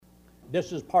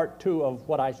This is part 2 of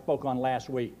what I spoke on last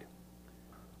week.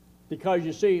 Because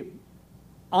you see,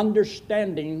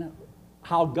 understanding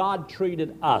how God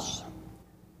treated us,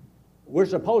 we're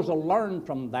supposed to learn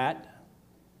from that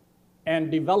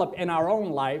and develop in our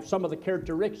own life some of the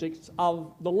characteristics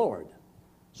of the Lord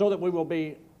so that we will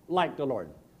be like the Lord.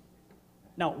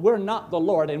 Now, we're not the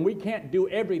Lord, and we can't do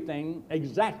everything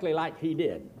exactly like He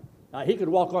did. He could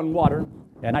walk on water,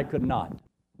 and I could not.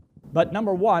 But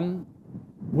number one,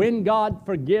 when God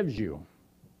forgives you,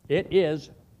 it is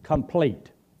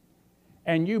complete.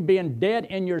 And you being dead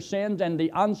in your sins and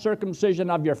the uncircumcision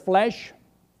of your flesh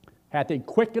hath He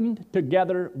quickened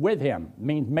together with Him,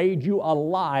 means made you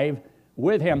alive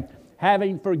with Him,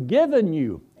 having forgiven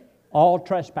you all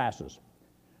trespasses.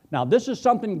 Now, this is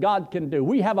something God can do.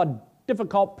 We have a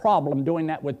difficult problem doing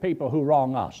that with people who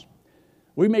wrong us.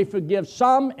 We may forgive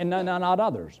some and then not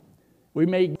others. We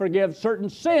may forgive certain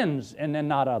sins and then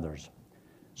not others.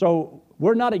 So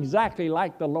we're not exactly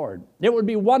like the Lord. It would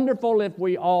be wonderful if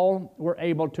we all were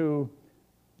able to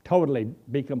totally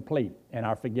be complete in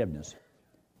our forgiveness.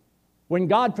 When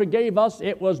God forgave us,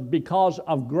 it was because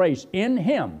of grace. In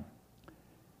Him,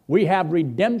 we have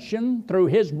redemption through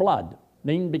His blood,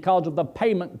 meaning because of the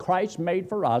payment Christ made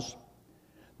for us,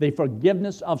 the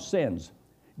forgiveness of sins.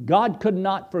 God could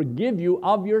not forgive you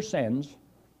of your sins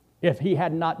if He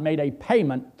had not made a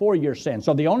payment for your sins.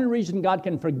 So the only reason God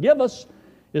can forgive us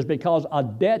is because a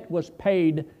debt was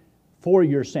paid for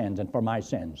your sins and for my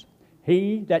sins.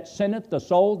 He that sinneth, the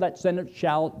soul that sinneth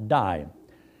shall die.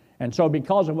 And so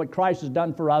because of what Christ has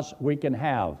done for us, we can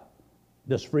have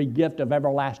this free gift of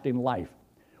everlasting life.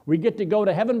 We get to go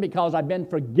to heaven because I've been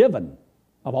forgiven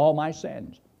of all my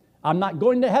sins. I'm not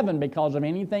going to heaven because of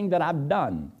anything that I've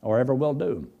done or ever will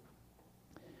do.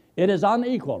 It is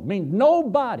unequal. It means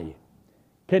nobody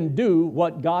can do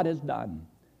what God has done.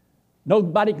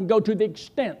 Nobody can go to the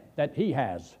extent that He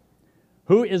has.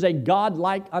 Who is a God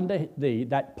like unto thee,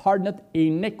 that pardoneth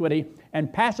iniquity,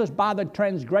 and passeth by the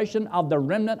transgression of the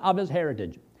remnant of His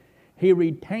heritage? He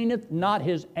retaineth not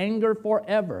His anger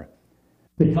forever,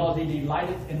 because He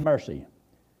delighteth in mercy.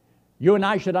 You and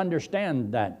I should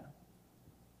understand that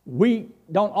we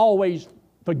don't always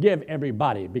forgive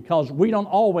everybody because we don't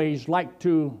always like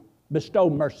to bestow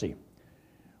mercy.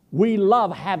 We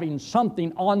love having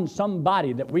something on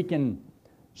somebody that we can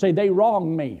say they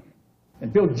wronged me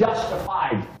and feel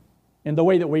justified in the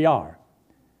way that we are.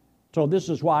 So this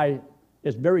is why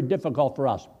it's very difficult for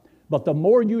us. But the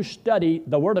more you study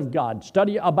the Word of God,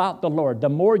 study about the Lord, the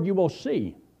more you will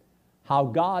see how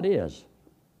God is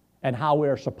and how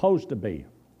we're supposed to be.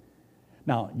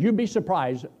 Now, you'd be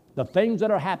surprised the things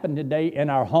that are happening today in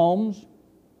our homes,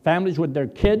 families with their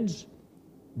kids,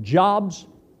 jobs,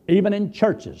 even in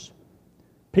churches.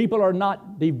 People are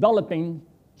not developing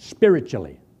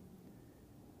spiritually.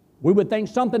 We would think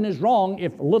something is wrong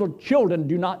if little children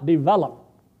do not develop.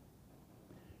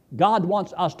 God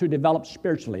wants us to develop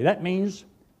spiritually. That means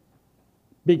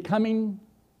becoming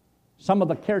some of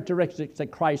the characteristics that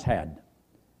Christ had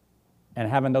and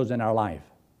having those in our life.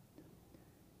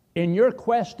 In your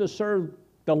quest to serve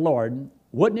the Lord,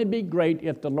 wouldn't it be great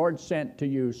if the Lord sent to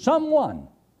you someone?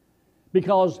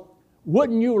 Because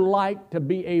wouldn't you like to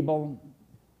be able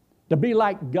to be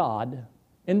like God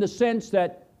in the sense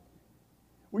that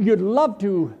you'd love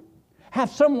to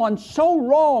have someone so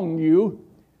wrong you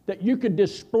that you could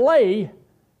display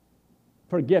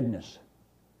forgiveness,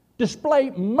 display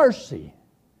mercy?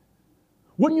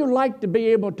 Wouldn't you like to be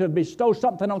able to bestow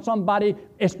something on somebody?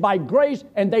 It's by grace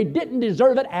and they didn't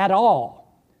deserve it at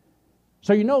all.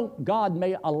 So you know, God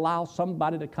may allow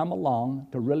somebody to come along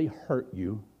to really hurt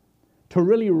you, to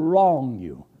really wrong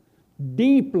you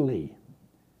deeply,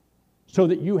 so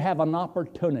that you have an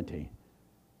opportunity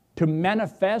to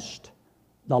manifest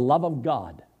the love of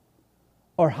God,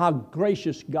 or how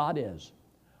gracious God is,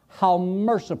 how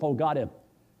merciful God is.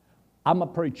 I'm a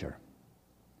preacher.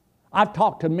 I've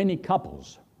talked to many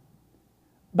couples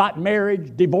about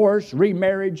marriage, divorce,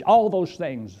 remarriage, all those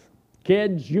things,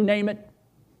 kids, you name it.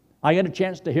 I get a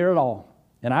chance to hear it all,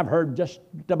 and I've heard just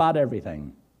about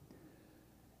everything.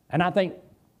 And I think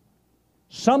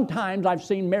sometimes I've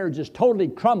seen marriages totally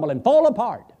crumble and fall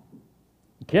apart.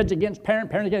 Kids against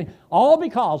parents against, all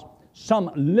because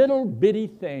some little bitty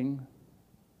thing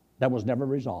that was never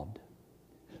resolved.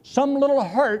 Some little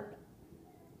hurt,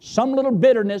 some little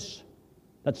bitterness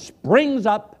that springs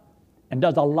up and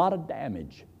does a lot of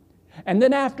damage. And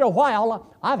then after a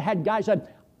while, I've had guys say,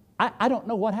 I don't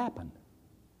know what happened.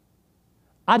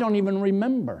 I don't even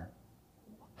remember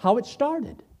how it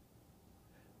started.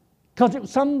 Because it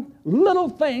was some little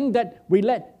thing that we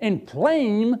let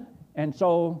inflame, and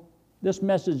so This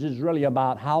message is really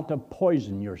about how to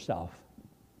poison yourself.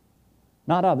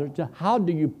 Not others. How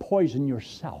do you poison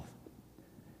yourself?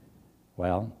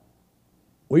 Well,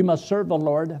 we must serve the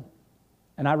Lord,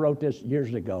 and I wrote this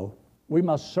years ago. We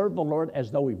must serve the Lord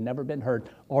as though we've never been hurt,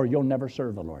 or you'll never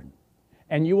serve the Lord.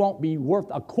 And you won't be worth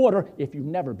a quarter if you've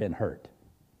never been hurt.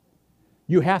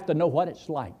 You have to know what it's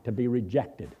like to be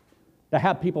rejected, to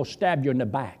have people stab you in the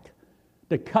back,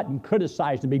 to cut and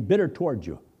criticize, to be bitter towards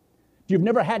you. If you've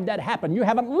never had that happen, you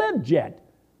haven't lived yet.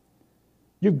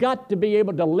 You've got to be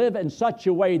able to live in such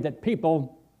a way that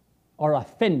people are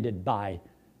offended by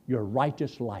your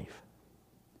righteous life.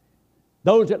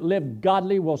 Those that live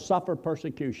godly will suffer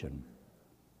persecution.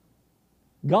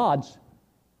 God's,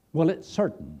 well, it's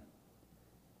certain.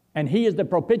 And He is the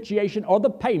propitiation or the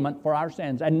payment for our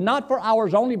sins. And not for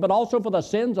ours only, but also for the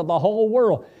sins of the whole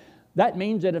world. That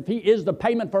means that if He is the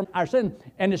payment for our sin,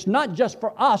 and it's not just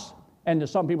for us, and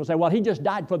some people say, well, He just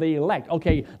died for the elect.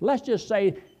 Okay, let's just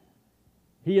say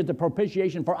He is the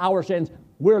propitiation for our sins.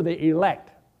 We're the elect.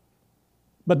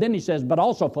 But then He says, but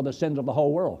also for the sins of the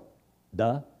whole world.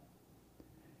 Duh.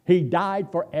 He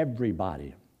died for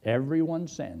everybody.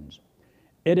 Everyone's sins.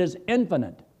 It is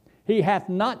infinite. He hath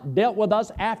not dealt with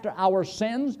us after our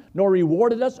sins, nor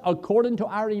rewarded us according to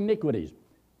our iniquities.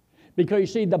 Because you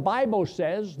see, the Bible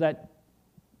says that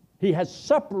He has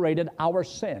separated our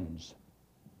sins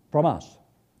from us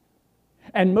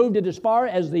and moved it as far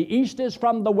as the east is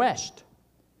from the west.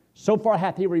 So far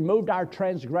hath He removed our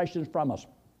transgressions from us,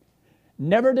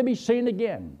 never to be seen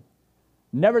again,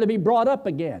 never to be brought up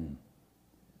again.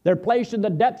 They're placed in the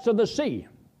depths of the sea.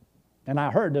 And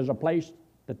I heard there's a place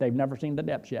that they've never seen the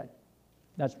depths yet.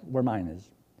 That's where mine is.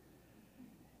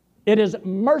 It is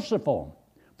merciful.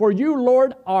 For you,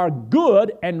 Lord, are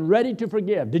good and ready to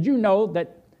forgive. Did you know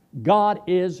that God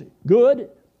is good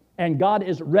and God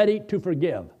is ready to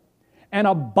forgive? And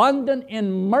abundant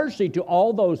in mercy to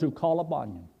all those who call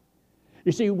upon Him.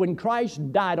 You see, when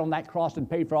Christ died on that cross and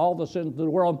paid for all the sins of the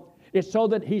world, it's so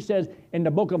that He says in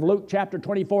the book of Luke chapter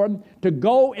 24, to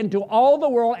go into all the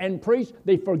world and preach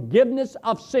the forgiveness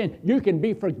of sin. You can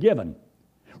be forgiven,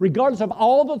 regardless of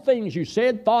all the things you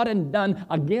said, thought, and done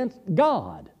against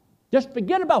God. Just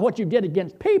forget about what you did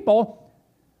against people,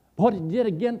 what you did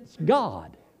against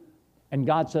God. And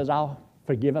God says, I'll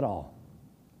forgive it all.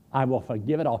 I will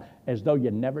forgive it all, as though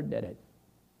you never did it.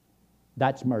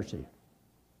 That's mercy.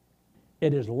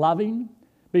 It is loving.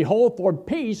 Behold, for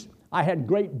peace I had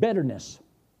great bitterness.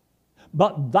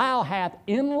 But thou hast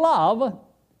in love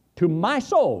to my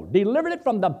soul delivered it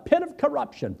from the pit of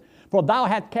corruption. For thou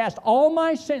hast cast all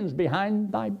my sins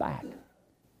behind thy back.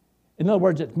 In other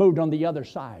words, it's moved on the other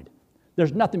side.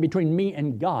 There's nothing between me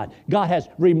and God. God has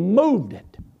removed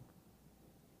it.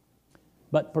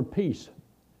 But for peace,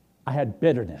 I had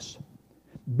bitterness.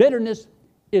 Bitterness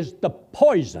is the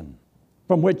poison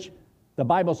from which the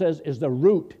Bible says is the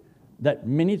root that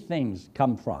many things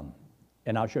come from.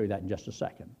 And I'll show you that in just a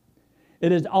second.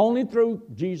 It is only through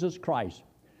Jesus Christ.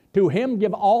 To Him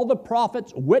give all the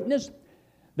prophets witness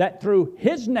that through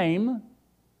His name,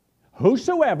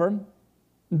 whosoever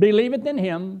believeth in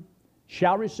Him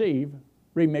shall receive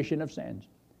remission of sins.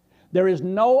 There is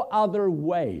no other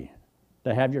way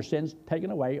to have your sins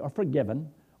taken away or forgiven,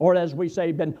 or as we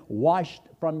say, been washed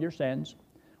from your sins.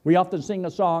 We often sing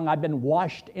a song, I've been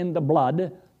washed in the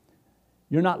blood.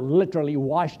 You're not literally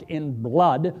washed in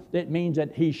blood. It means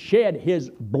that He shed His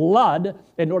blood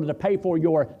in order to pay for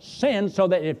your sins, so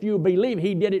that if you believe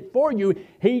He did it for you,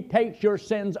 He takes your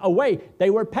sins away. They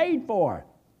were paid for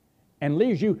and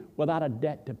leaves you without a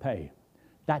debt to pay.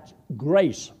 That's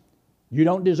grace. You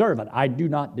don't deserve it. I do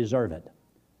not deserve it.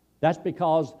 That's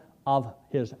because of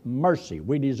His mercy.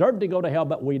 We deserve to go to hell,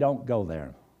 but we don't go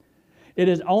there. It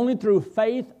is only through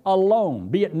faith alone.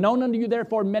 Be it known unto you,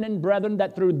 therefore, men and brethren,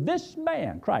 that through this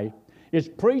man, Christ, is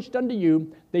preached unto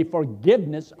you the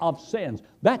forgiveness of sins.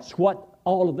 That's what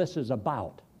all of this is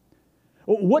about.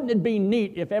 Wouldn't it be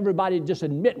neat if everybody just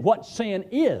admit what sin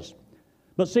is?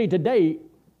 But see, today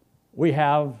we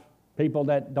have people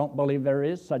that don't believe there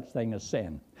is such thing as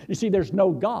sin. You see, there's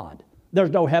no God.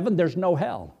 There's no heaven. There's no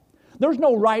hell. There's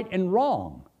no right and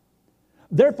wrong.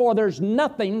 Therefore, there's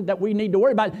nothing that we need to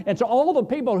worry about. And so all the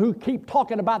people who keep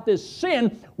talking about this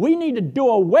sin, we need to do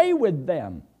away with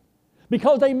them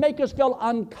because they make us feel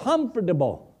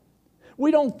uncomfortable.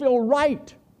 We don't feel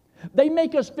right. They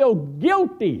make us feel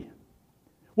guilty.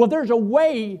 Well, there's a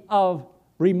way of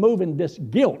removing this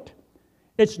guilt.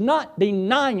 It's not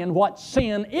denying what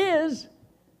sin is.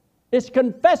 It's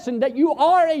confessing that you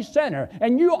are a sinner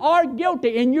and you are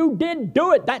guilty and you did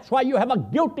do it. That's why you have a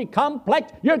guilty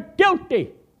complex. You're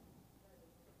guilty.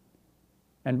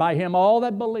 And by him all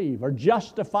that believe are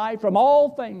justified from all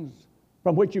things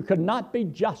from which you could not be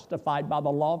justified by the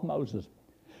law of Moses.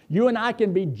 You and I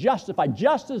can be justified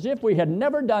just as if we had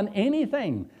never done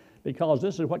anything, because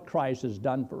this is what Christ has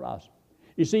done for us.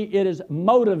 You see, it is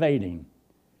motivating.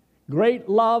 Great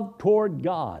love toward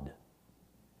God.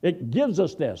 It gives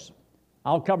us this.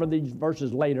 I'll cover these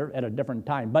verses later at a different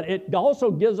time. But it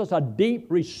also gives us a deep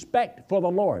respect for the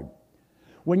Lord.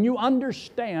 When you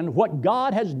understand what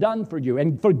God has done for you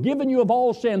and forgiven you of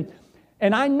all sin,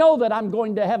 and I know that I'm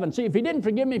going to heaven. See, if he didn't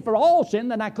forgive me for all sin,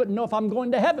 then I couldn't know if I'm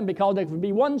going to heaven, because if it would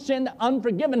be one sin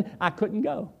unforgiven, I couldn't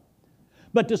go.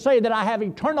 But to say that I have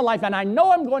eternal life and I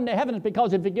know I'm going to heaven is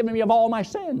because he's forgiven me of all my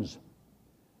sins.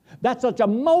 That's such a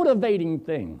motivating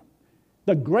thing.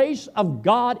 The grace of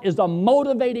God is a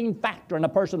motivating factor in a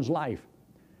person's life.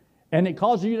 And it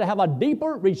causes you to have a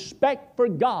deeper respect for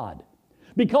God.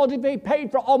 Because if he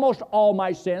paid for almost all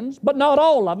my sins, but not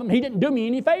all of them, he didn't do me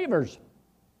any favors.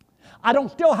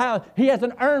 He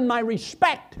hasn't earned my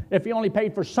respect if he only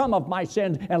paid for some of my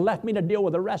sins and left me to deal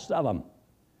with the rest of them.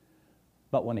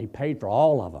 But when he paid for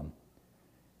all of them,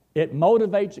 it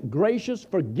motivates gracious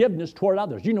forgiveness toward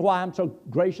others. You know why I'm so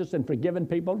gracious in forgiving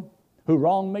people who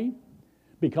wrong me?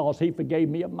 Because he forgave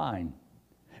me of mine.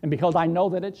 And because I know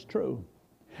that it's true.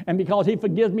 And because he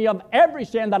forgives me of every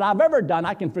sin that I've ever done,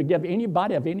 I can forgive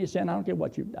anybody of any sin. I don't care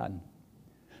what you've done.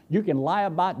 You can lie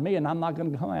about me and I'm not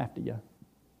going to come after you.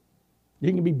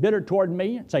 You can be bitter toward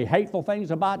me and say hateful things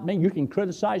about me. You can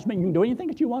criticize me. You can do anything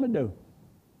that you want to do.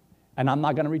 And I'm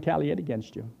not going to retaliate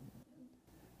against you.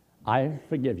 I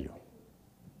forgive you.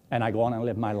 And I go on and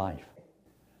live my life.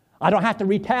 I don't have to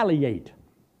retaliate.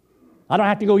 I don't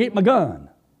have to go get my gun.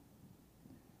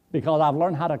 Because I've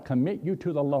learned how to commit you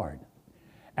to the Lord.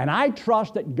 And I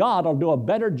trust that God will do a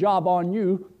better job on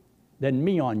you than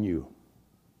me on you.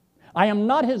 I am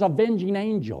not his avenging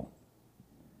angel.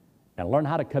 And learn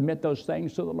how to commit those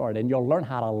things to the Lord, and you'll learn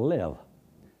how to live.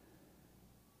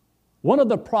 One of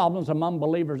the problems among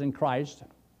believers in Christ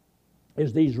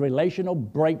is these relational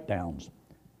breakdowns.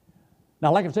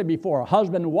 Now, like I said before,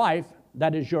 husband and wife,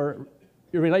 that is your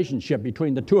relationship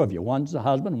between the two of you. One's the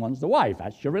husband, one's the wife.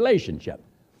 That's your relationship.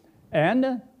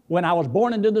 And when I was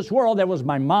born into this world, there was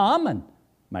my mom and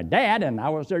my dad, and I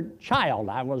was their child.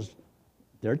 I was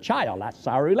their child. That's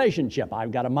our relationship.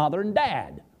 I've got a mother and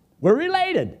dad. We're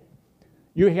related.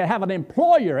 You can have an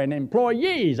employer and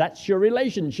employees. That's your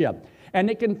relationship. And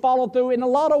it can follow through in a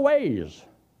lot of ways.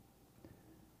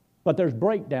 But there's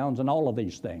breakdowns in all of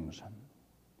these things.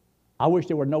 I wish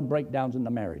there were no breakdowns in the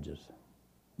marriages.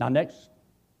 Now, next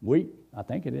week, I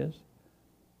think it is,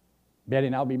 Betty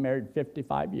and I will be married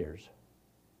 55 years.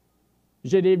 You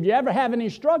said, did you ever have any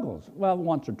struggles? Well,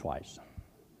 once or twice.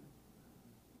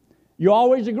 You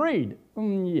always agreed?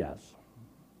 Yes.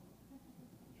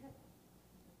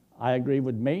 I agreed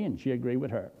with me, and she agreed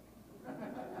with her.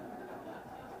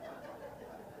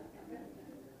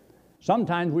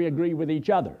 Sometimes we agree with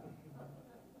each other.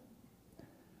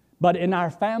 But in our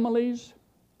families,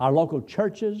 our local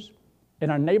churches,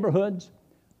 in our neighborhoods,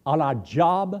 on our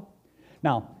job.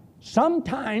 Now,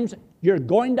 sometimes you're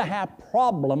going to have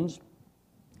problems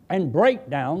and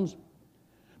breakdowns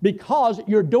because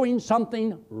you're doing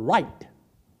something right.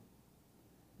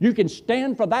 You can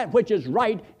stand for that which is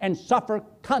right and suffer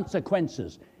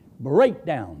consequences,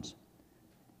 breakdowns,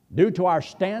 due to our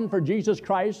stand for Jesus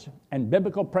Christ and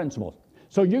biblical principles.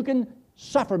 So you can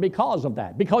suffer because of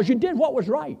that, because you did what was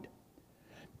right.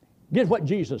 Get what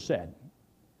Jesus said.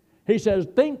 He says,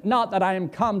 think not that I am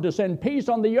come to send peace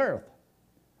on the earth.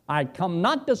 I come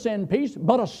not to send peace,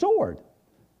 but a sword.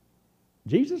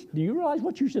 Jesus, do you realize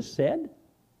what you just said?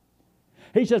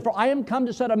 He says, for I am come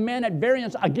to set a man at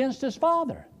variance against his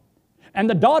father, and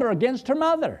the daughter against her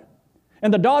mother,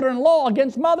 and the daughter-in-law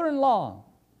against mother-in-law.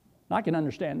 I can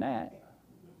understand that.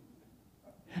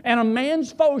 And a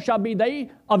man's foe shall be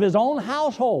they of his own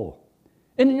household,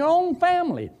 in your own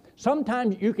family.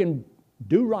 Sometimes you can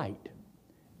do right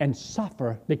and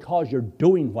suffer because you're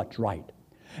doing what's right.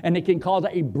 And it can cause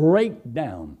a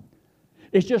breakdown.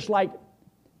 It's just like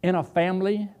in a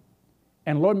family,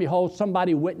 and Lord and behold,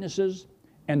 somebody witnesses,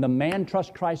 and the man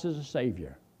trusts Christ as a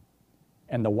Savior,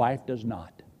 and the wife does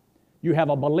not. You have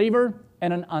a believer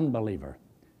and an unbeliever.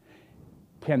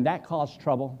 Can that cause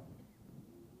trouble?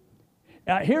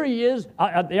 Here he is,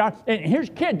 and here's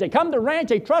kids. They come to the ranch,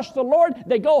 they trust the Lord,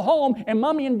 they go home, and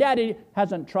mommy and daddy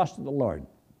hasn't trusted the Lord.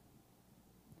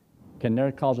 Can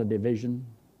there cause a division?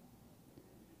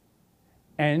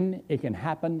 And it can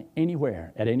happen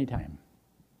anywhere, at any time,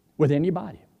 with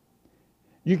anybody.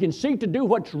 You can seek to do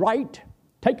what's right,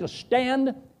 take a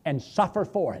stand, and suffer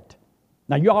for it.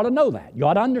 Now, you ought to know that. You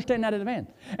ought to understand that in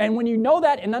advance. And when you know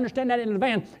that and understand that in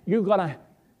advance, you're going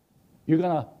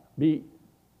to be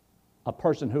a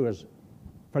person who is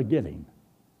forgiving.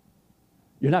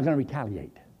 You're not going to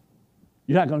retaliate.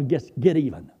 You're not going to get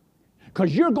even.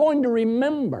 Because you're going to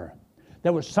remember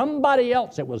there was somebody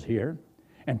else that was here,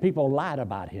 and people lied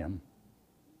about him.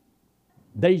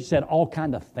 They said all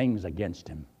kinds of things against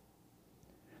him.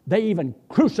 They even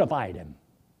crucified him.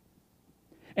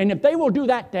 And if they will do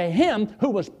that to him who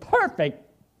was perfect,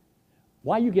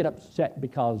 why you get upset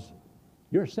because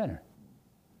you're a sinner?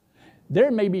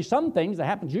 There may be some things that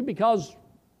happen to you because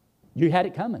you had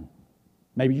it coming.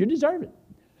 Maybe you deserve it.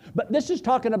 But this is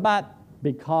talking about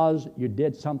because you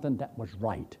did something that was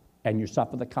right and you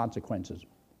suffer the consequences.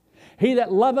 He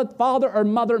that loveth father or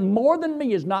mother more than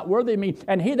me is not worthy of me,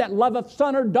 and he that loveth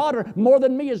son or daughter more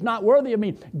than me is not worthy of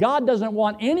me. God doesn't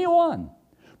want anyone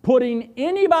putting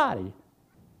anybody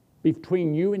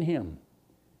between you and him.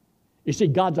 You see,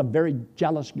 God's a very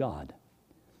jealous God.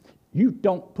 You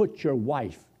don't put your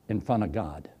wife in front of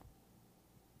God.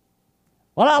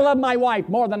 Well, I love my wife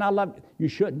more than I love... You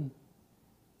shouldn't.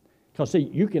 Because, see,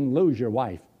 you can lose your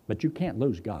wife, but you can't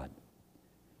lose God.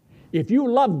 If you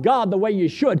love God the way you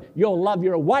should, you'll love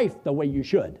your wife the way you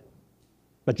should.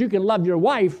 But you can love your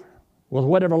wife with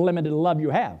whatever limited love you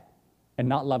have and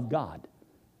not love God.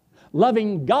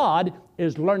 Loving God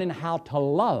is learning how to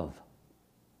love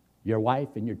your wife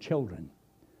and your children.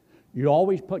 You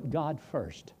always put God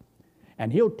first.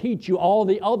 And he'll teach you all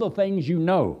the other things you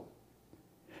know.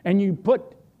 And you put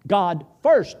God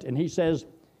first. And he says,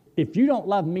 if you don't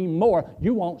love me more,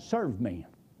 you won't serve me.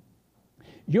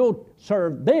 You'll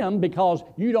serve them because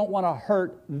you don't want to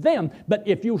hurt them. But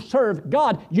if you serve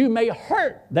God, you may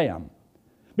hurt them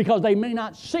because they may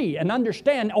not see and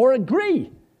understand or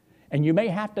agree. And you may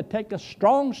have to take a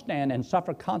strong stand and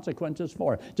suffer consequences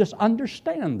for it. Just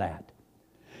understand that.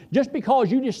 Just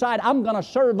because you decide I'm going to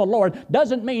serve the Lord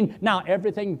doesn't mean now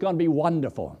everything's going to be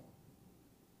wonderful.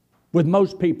 With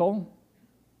most people,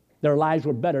 their lives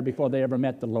were better before they ever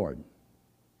met the Lord.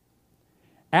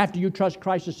 After you trust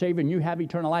Christ as Savior and you have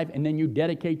eternal life and then you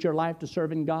dedicate your life to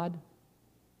serving God,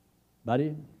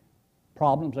 buddy,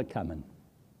 problems are coming.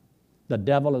 The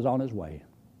devil is on his way.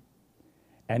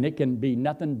 And it can be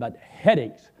nothing but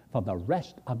headaches for the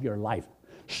rest of your life.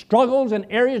 Struggles in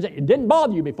areas that didn't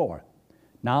bother you before.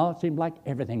 Now it seems like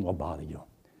everything will bother you.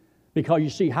 Because you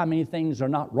see how many things are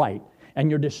not right. And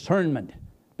your discernment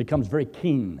becomes very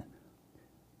keen.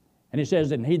 And he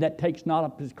says, and he that takes not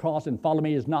up his cross and follow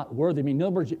me is not worthy of me. In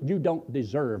other words, you don't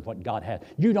deserve what God has.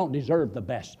 You don't deserve the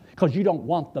best because you don't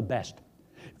want the best.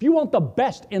 If you want the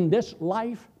best in this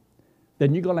life,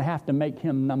 then you're going to have to make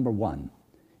him number one.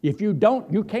 If you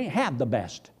don't, you can't have the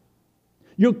best.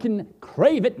 You can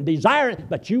crave it and desire it,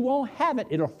 but you won't have it.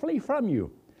 It'll flee from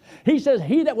you. He says,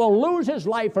 he that will lose his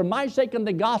life for my sake and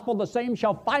the gospel, the same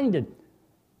shall find it.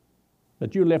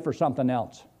 But you live for something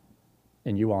else,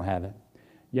 and you won't have it.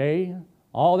 Yea,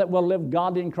 all that will live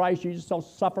godly in Christ Jesus shall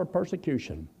suffer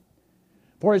persecution.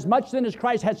 For as much then as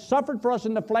Christ hath suffered for us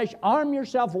in the flesh, arm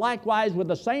yourself likewise with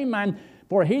the same mind,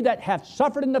 for he that hath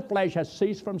suffered in the flesh hath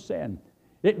ceased from sin.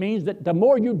 It means that the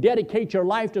more you dedicate your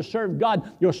life to serve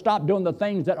God, you'll stop doing the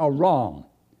things that are wrong.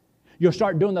 You'll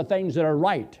start doing the things that are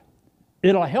right.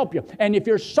 It'll help you. And if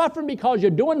you're suffering because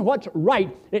you're doing what's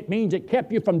right, it means it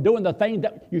kept you from doing the things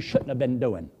that you shouldn't have been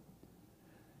doing.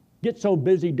 Get so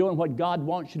busy doing what God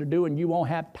wants you to do and you won't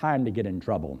have time to get in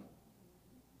trouble.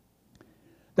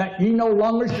 That you no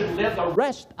longer should live the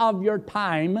rest of your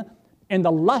time in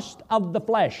the lust of the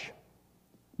flesh,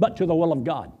 but to the will of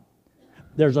God.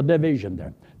 There's a division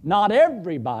there. Not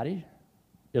everybody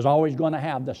is always going to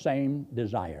have the same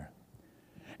desire.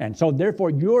 And so therefore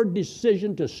your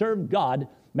decision to serve God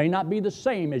may not be the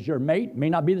same as your mate, may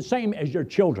not be the same as your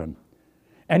children.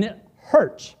 And it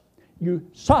hurts. You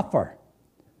suffer.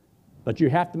 But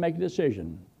you have to make a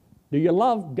decision. Do you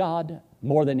love God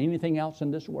more than anything else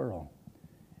in this world?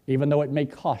 Even though it may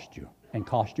cost you and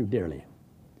cost you dearly.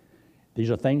 These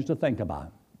are things to think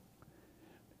about.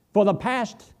 For the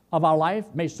past of our life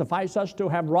may suffice us to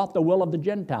have wrought the will of the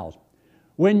Gentiles.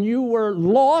 When you were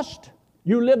lost,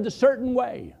 you lived a certain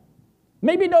way.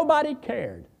 Maybe nobody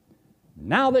cared.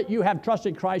 Now that you have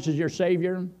trusted Christ as your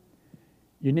Savior,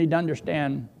 you need to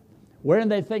understand wherein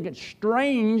they think it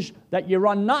strange that you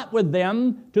run not with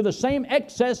them to the same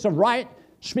excess of right,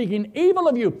 speaking evil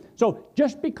of you. So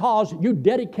just because you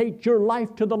dedicate your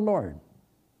life to the Lord,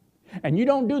 and you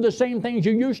don't do the same things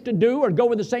you used to do or go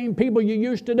with the same people you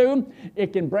used to do,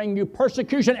 it can bring you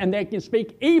persecution and they can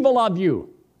speak evil of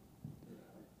you.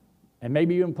 And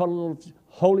maybe you can put a little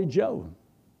Holy Joe,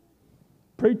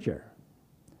 preacher,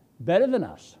 better than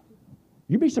us.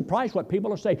 You'd be surprised what people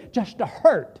will say just to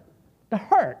hurt. To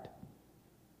hurt.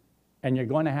 And you're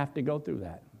going to have to go through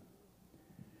that.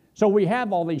 So we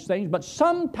have all these things, but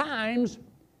sometimes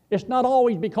it's not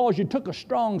always because you took a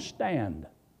strong stand.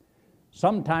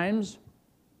 Sometimes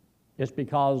it's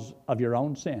because of your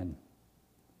own sin,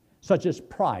 such as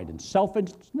pride and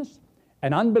selfishness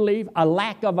and unbelief, a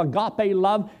lack of agape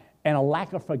love, and a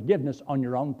lack of forgiveness on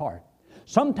your own part.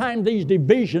 Sometimes these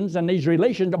divisions and these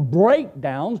relations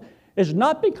breakdowns is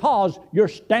not because you're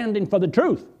standing for the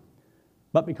truth,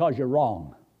 but because you're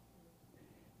wrong.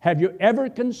 Have you ever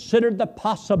considered the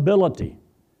possibility?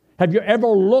 Have you ever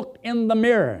looked in the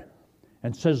mirror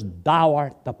and says, thou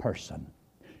art the person.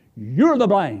 You're the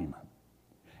blame.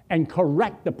 And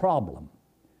correct the problem.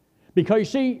 Because you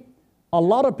see, a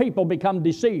lot of people become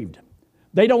deceived.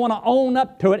 They don't want to own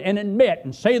up to it and admit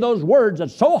and say those words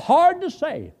that's so hard to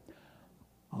say.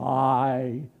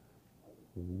 I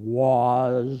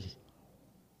was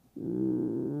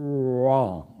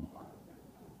wrong.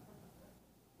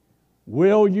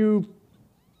 Will you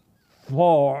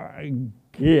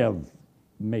forgive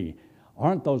me?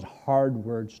 Aren't those hard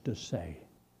words to say?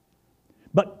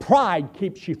 But pride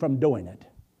keeps you from doing it.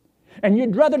 And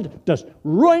you'd rather just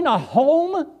ruin a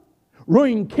home,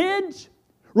 ruin kids,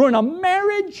 ruin a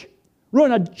marriage,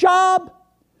 ruin a job,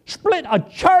 split a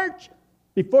church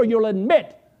before you'll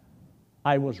admit,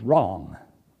 I was wrong.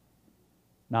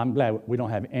 Now, I'm glad we don't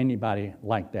have anybody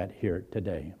like that here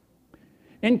today.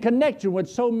 In connection with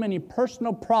so many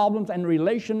personal problems and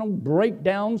relational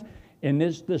breakdowns, and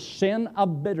is the sin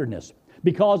of bitterness,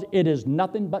 because it is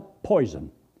nothing but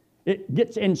poison. It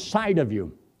gets inside of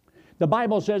you. The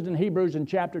Bible says in Hebrews in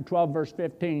chapter 12, verse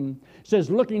 15, says,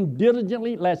 looking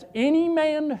diligently lest any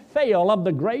man fail of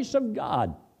the grace of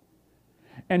God.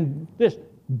 And this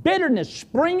bitterness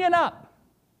springing up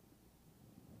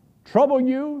trouble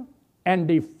you and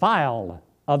defile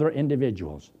other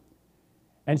individuals.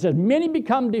 And it says many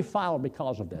become defiled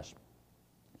because of this.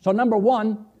 So number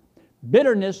one,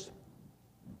 bitterness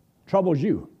troubles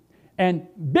you. And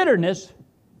bitterness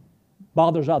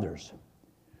bothers others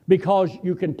because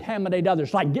you contaminate others.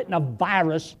 It's like getting a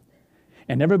virus,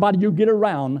 and everybody you get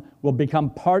around will become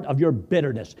part of your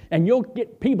bitterness. And you'll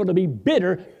get people to be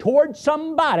bitter towards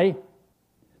somebody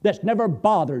that's never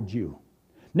bothered you,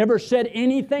 never said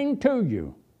anything to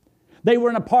you. They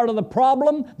weren't a part of the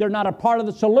problem. They're not a part of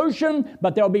the solution.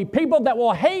 But there'll be people that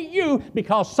will hate you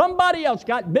because somebody else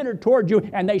got bitter toward you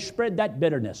and they spread that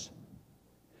bitterness.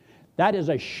 That is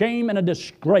a shame and a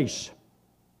disgrace.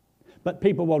 But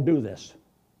people will do this.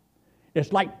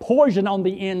 It's like poison on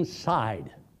the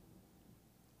inside.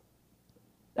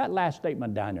 That last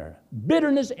statement down there.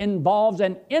 Bitterness involves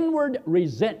an inward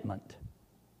resentment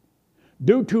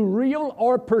due to real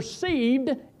or perceived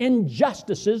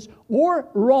injustices or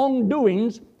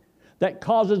wrongdoings that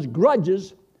causes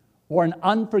grudges or an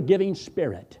unforgiving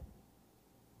spirit.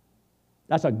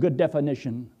 That's a good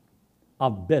definition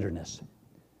of bitterness.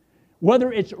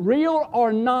 Whether it's real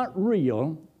or not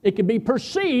real, it can be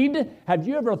perceived. Have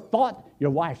you ever thought your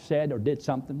wife said or did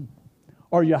something?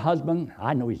 Or your husband,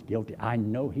 I know he's guilty. I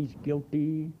know he's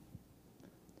guilty.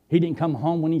 He didn't come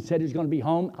home when he said he was going to be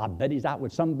home. I bet he's out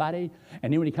with somebody.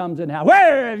 And then when he comes in the house,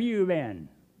 where have you been?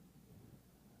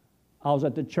 I was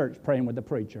at the church praying with the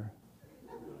preacher.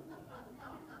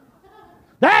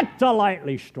 That's a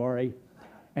likely story.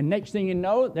 And next thing you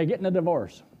know, they're getting a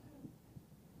divorce.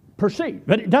 Perceived.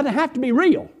 But it doesn't have to be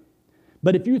real.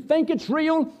 But if you think it's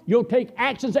real, you'll take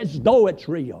actions as though it's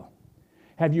real.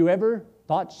 Have you ever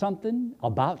thought something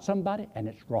about somebody and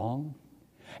it's wrong?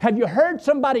 Have you heard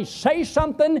somebody say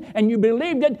something and you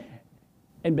believed it,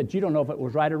 but you don't know if it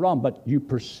was right or wrong, but you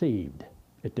perceived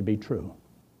it to be true?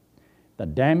 The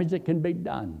damage that can be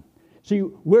done. See,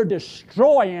 we're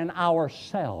destroying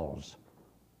ourselves.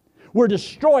 We're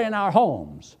destroying our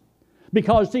homes.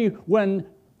 Because, see, when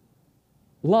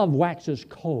love waxes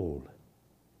cold,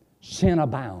 sin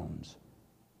abounds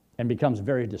and becomes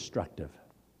very destructive.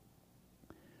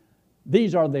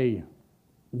 These are the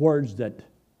words that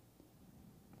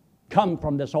come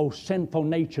from this old sinful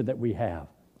nature that we have.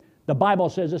 The Bible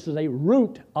says this is a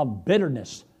root of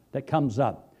bitterness that comes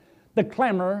up. The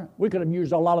clamor, we could have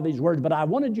used a lot of these words, but I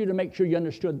wanted you to make sure you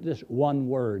understood this one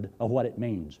word of what it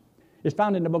means. It's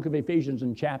found in the book of Ephesians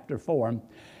in chapter 4,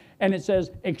 and it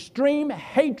says, extreme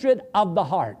hatred of the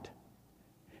heart,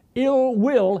 ill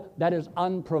will that is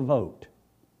unprovoked.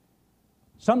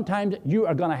 Sometimes you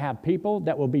are going to have people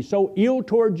that will be so ill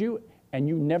towards you, and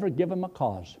you never give them a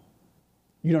cause.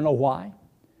 You don't know why.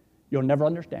 You'll never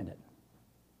understand it.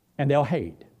 And they'll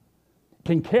hate.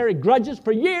 Can carry grudges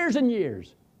for years and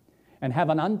years and have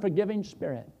an unforgiving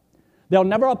spirit. They'll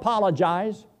never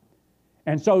apologize,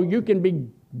 And so you can be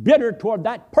bitter toward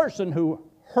that person who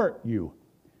hurt you.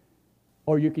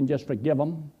 Or you can just forgive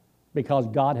them because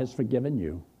God has forgiven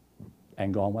you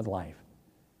and go on with life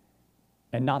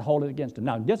and not hold it against them.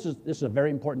 Now, this is a very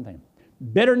important thing.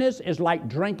 Bitterness is like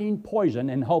drinking poison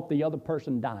and hope the other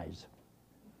person dies.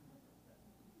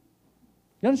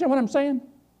 You understand what I'm saying?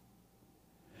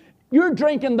 You're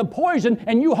drinking the poison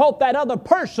and you hope that other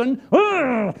person,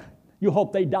 you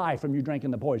hope they die from you drinking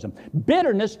the poison.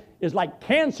 Bitterness is like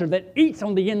cancer that eats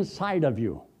on the inside of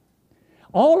you.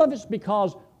 All of it's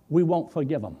because we won't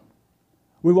forgive them.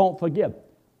 We won't forgive.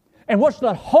 And what's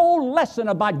the whole lesson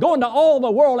about going to all the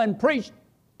world and preach?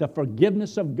 The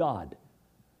forgiveness of God.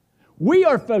 We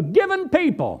are forgiven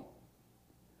people.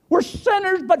 We're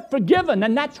sinners but forgiven,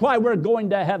 and that's why we're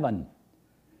going to heaven.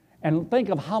 And think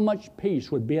of how much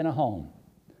peace would be in a home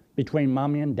between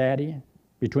mommy and daddy,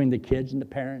 between the kids and the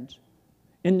parents,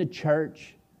 in the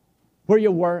church, where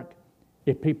you work,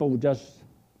 if people would just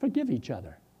forgive each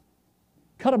other.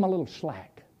 Cut them a little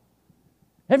slack.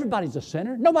 Everybody's a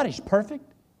sinner. Nobody's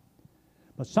perfect.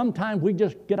 But sometimes we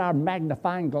just get our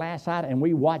magnifying glass out and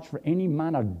we watch for any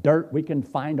amount of dirt we can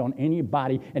find on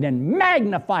anybody and then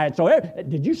magnify it. So,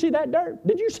 did you see that dirt?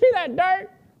 Did you see that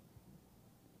dirt?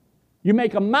 You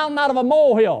make a mountain out of a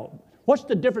molehill. What's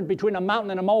the difference between a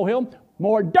mountain and a molehill?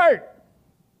 More dirt.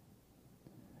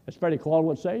 As Freddie Claude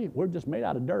would say, we're just made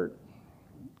out of dirt.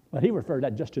 But he referred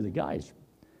that just to the guys.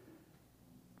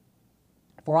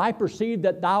 For I perceive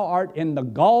that thou art in the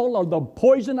gall or the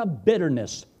poison of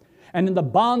bitterness and in the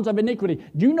bonds of iniquity.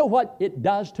 Do you know what it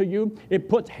does to you? It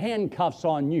puts handcuffs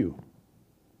on you.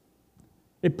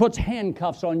 It puts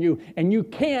handcuffs on you, and you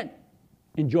can't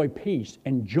enjoy peace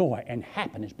and joy and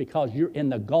happiness because you're in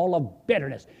the gall of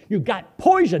bitterness. You've got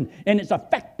poison, and it's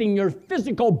affecting your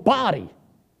physical body.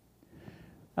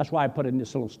 That's why I put in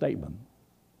this little statement.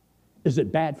 Is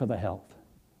it bad for the health?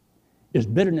 Is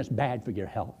bitterness bad for your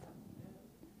health?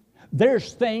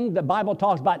 There's things the Bible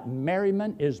talks about.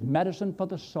 Merriment is medicine for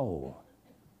the soul.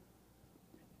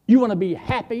 You want to be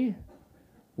happy?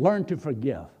 Learn to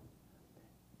forgive.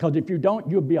 Because if you don't,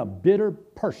 you'll be a bitter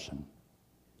person.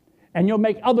 And you'll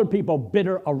make other people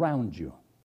bitter around you.